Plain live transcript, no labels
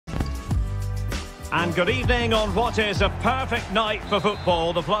And good evening on what is a perfect night for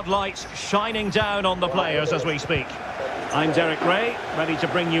football. The floodlights shining down on the players as we speak. I'm Derek Ray, ready to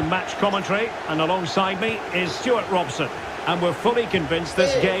bring you match commentary, and alongside me is Stuart Robson. And we're fully convinced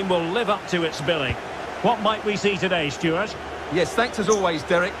this game will live up to its billing. What might we see today, Stuart? Yes, thanks as always,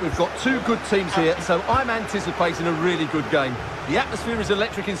 Derek. We've got two good teams here, so I'm anticipating a really good game. The atmosphere is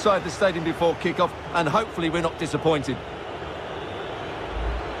electric inside the stadium before kick-off, and hopefully we're not disappointed.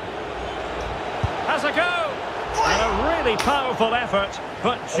 Has a go! And a really powerful effort,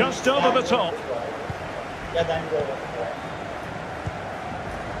 but just over the top.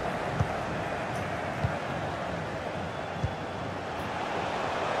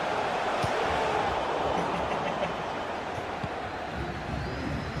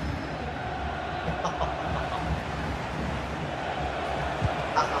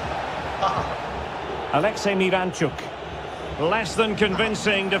 Alexei Miranchuk. Less than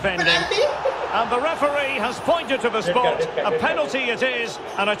convincing defending. And the referee has pointed to the spot. A penalty it is,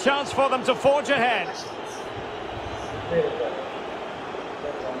 and a chance for them to forge ahead.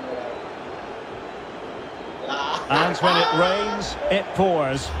 And when it rains, it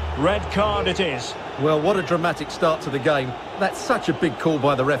pours. Red card it is. Well, what a dramatic start to the game. That's such a big call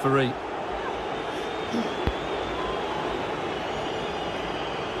by the referee.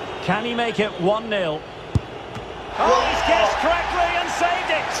 Can he make it 1-0? Oh, he's guessed correctly and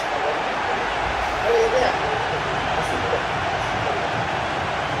saved it!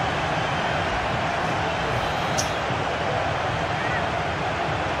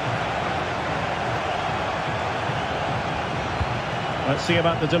 Let's see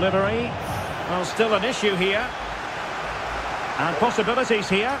about the delivery. Well, still an issue here. And possibilities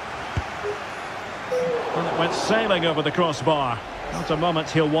here. And it went sailing over the crossbar. Not a moment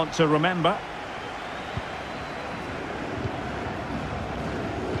he'll want to remember.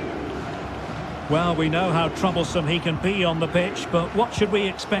 Well, we know how troublesome he can be on the pitch, but what should we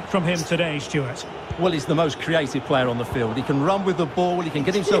expect from him today, Stuart? Well, he's the most creative player on the field. He can run with the ball, he can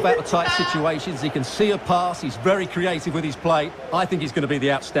get himself out of tight situations, he can see a pass, he's very creative with his play. I think he's going to be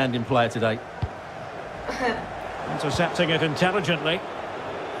the outstanding player today. Intercepting it intelligently.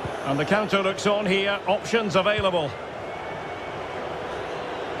 And the counter looks on here, options available.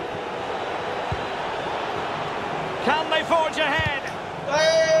 Can they forge ahead?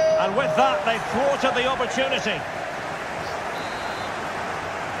 And with that, they've thwarted the opportunity.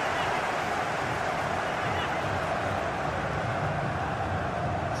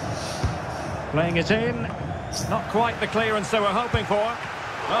 Playing it in. Not quite the clearance they were hoping for.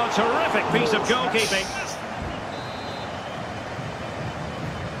 Oh, terrific piece of goalkeeping.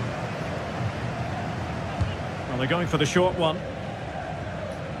 Well, they're going for the short one.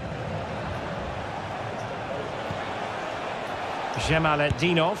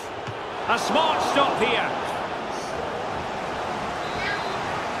 Zhemaletdinov. A smart stop here.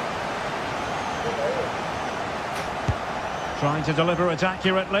 Trying to deliver it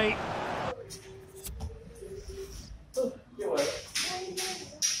accurately.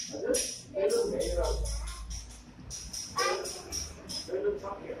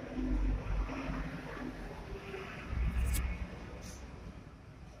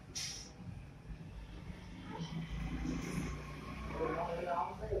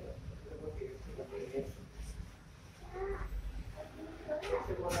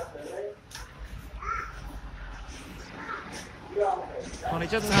 Well, he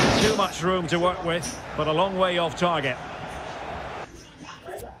doesn't have too much room to work with, but a long way off target.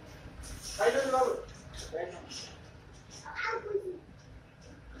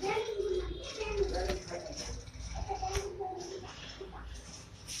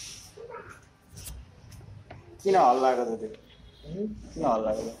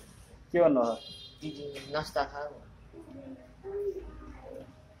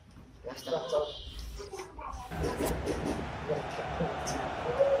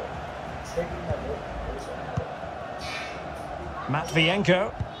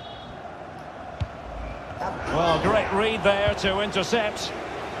 Matvienko. Well, great read there to intercept.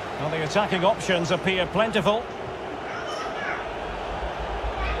 Well, the attacking options appear plentiful.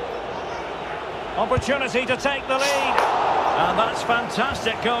 Opportunity to take the lead. And that's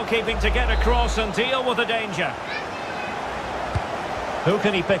fantastic goalkeeping to get across and deal with the danger. Who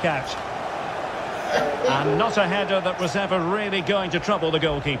can he pick out? And not a header that was ever really going to trouble the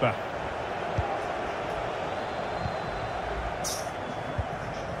goalkeeper.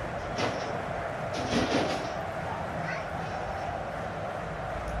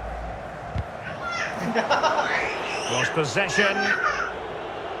 Lost possession.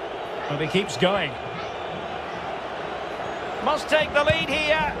 But he keeps going. Must take the lead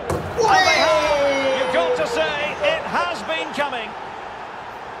here. And they have.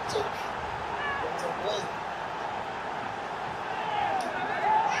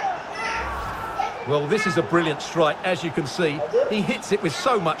 Well, this is a brilliant strike, as you can see. He hits it with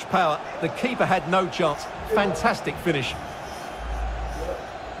so much power. The keeper had no chance. Fantastic finish.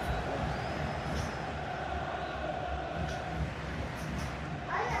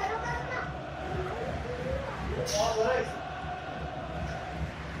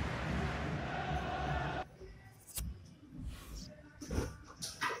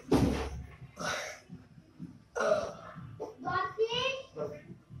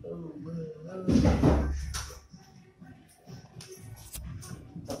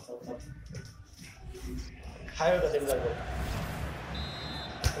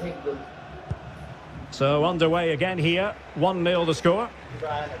 So underway again here. 1-0 the score.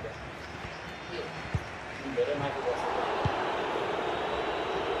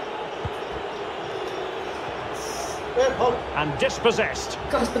 And dispossessed.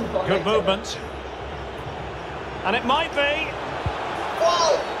 Good movement. And it might be.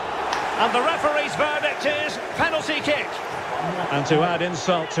 And the referee's verdict is penalty kick. And to add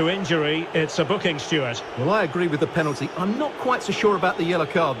insult to injury, it's a booking, Stuart. Well, I agree with the penalty. I'm not quite so sure about the yellow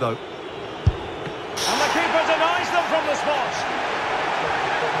card, though. And the keeper denies them from the spot.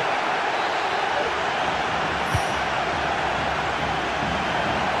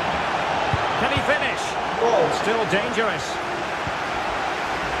 Can he finish? Still dangerous.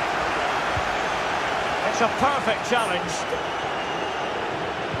 It's a perfect challenge.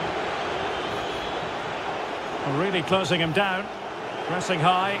 Really closing him down. Pressing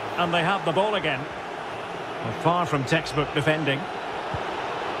high, and they have the ball again. Well, far from textbook defending.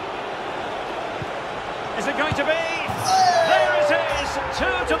 Is it going to be? There it is! 2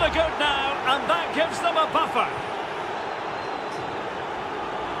 to the good now, and that gives them a buffer.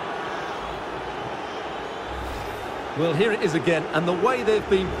 Well, here it is again, and the way they've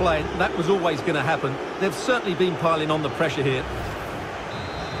been playing, that was always going to happen. They've certainly been piling on the pressure here.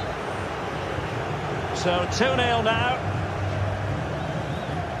 So 2-0 now.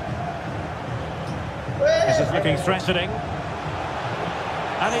 This is looking threatening.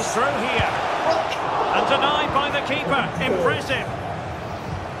 And he's through here. And denied by the keeper. Impressive.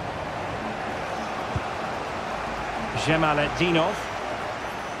 Jemaletdinov.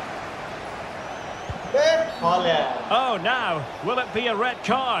 Oh, now, will it be a red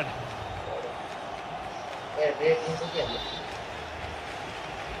card?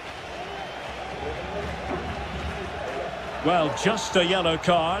 Well, just a yellow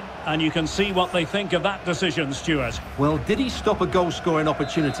card, and you can see what they think of that decision, Stuart. Well, did he stop a goal-scoring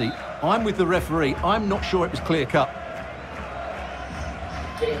opportunity? I'm with the referee. I'm not sure it was clear-cut.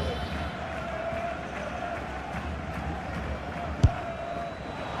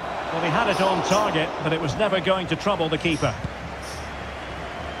 Well, he had it on target, but it was never going to trouble the keeper.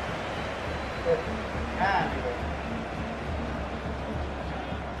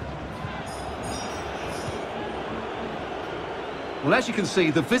 Well, as you can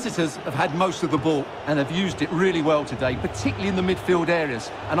see, the visitors have had most of the ball and have used it really well today, particularly in the midfield areas.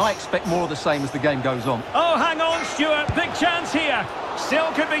 And I expect more of the same as the game goes on. Oh, hang on, Stuart. Big chance here.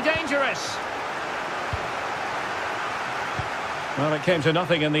 Still could be dangerous. Well, it came to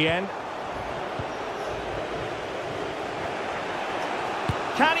nothing in the end.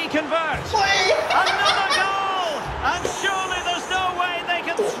 Can he convert? Another goal! And surely there's no way they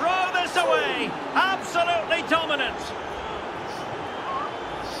can throw this away. Absolutely dominant.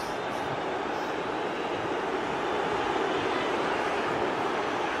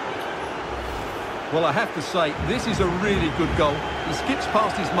 Well, I have to say, this is a really good goal. He skips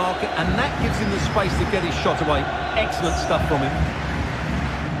past his marker, and that gives him the space to get his shot away. Excellent stuff from him.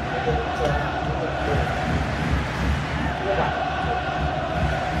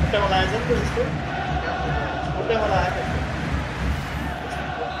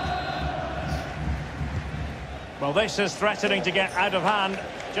 Well, this is threatening to get out of hand.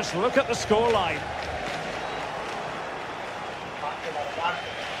 Just look at the scoreline.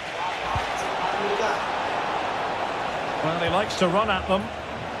 Well, he likes to run at them.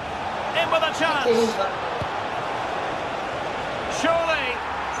 In with a chance. Surely.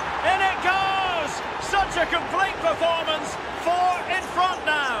 In it goes. Such a complete performance. 4 in front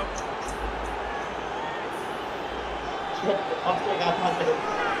now.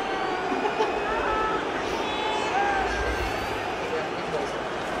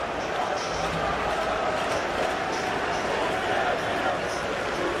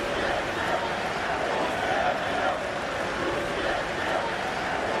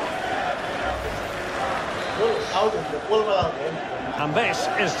 And this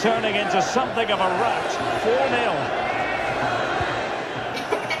is turning into something of a rout. 4-0.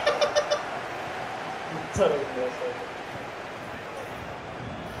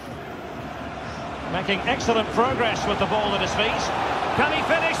 Making excellent progress with the ball at his feet. Can he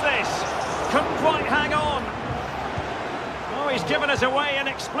finish this? Couldn't quite hang on. Oh, he's given us away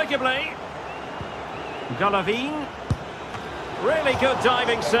inexplicably. Golovin. Really good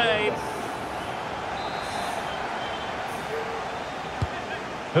diving save.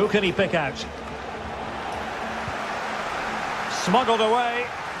 Who can he pick out? Smuggled away.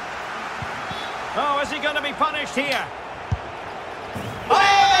 Oh, is he going to be punished here? Oh,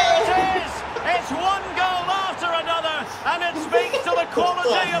 there it is! It's one goal after another, and it speaks to the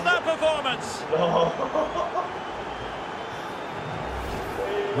quality of that performance.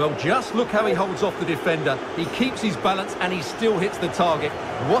 Well, just look how he holds off the defender. He keeps his balance and he still hits the target.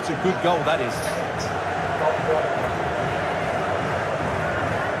 What a good goal that is.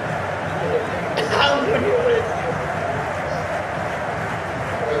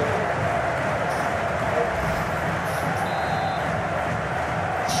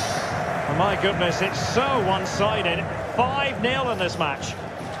 Oh, my goodness, it's so one-sided. 5-0 in this match.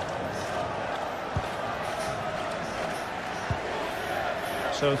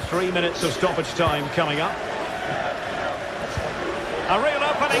 So 3 minutes of stoppage time coming up. A real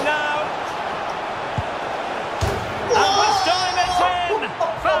opening now. And this time it's in.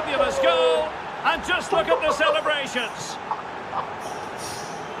 Fabulous goal. And just look at the celebrations.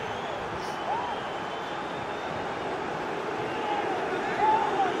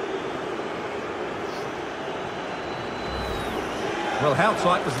 Well, how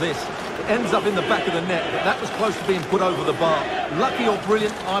tight was this? It ends up in the back of the net, but that was close to being put over the bar. Lucky or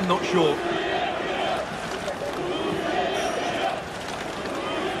brilliant, I'm not sure.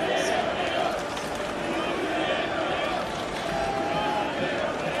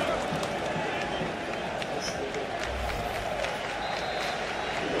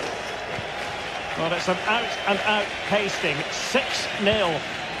 Well, it's an out-and-out pasting. 6-0.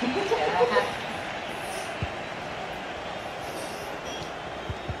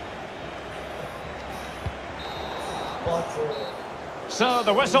 So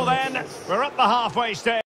the whistle then, we're at the halfway stage.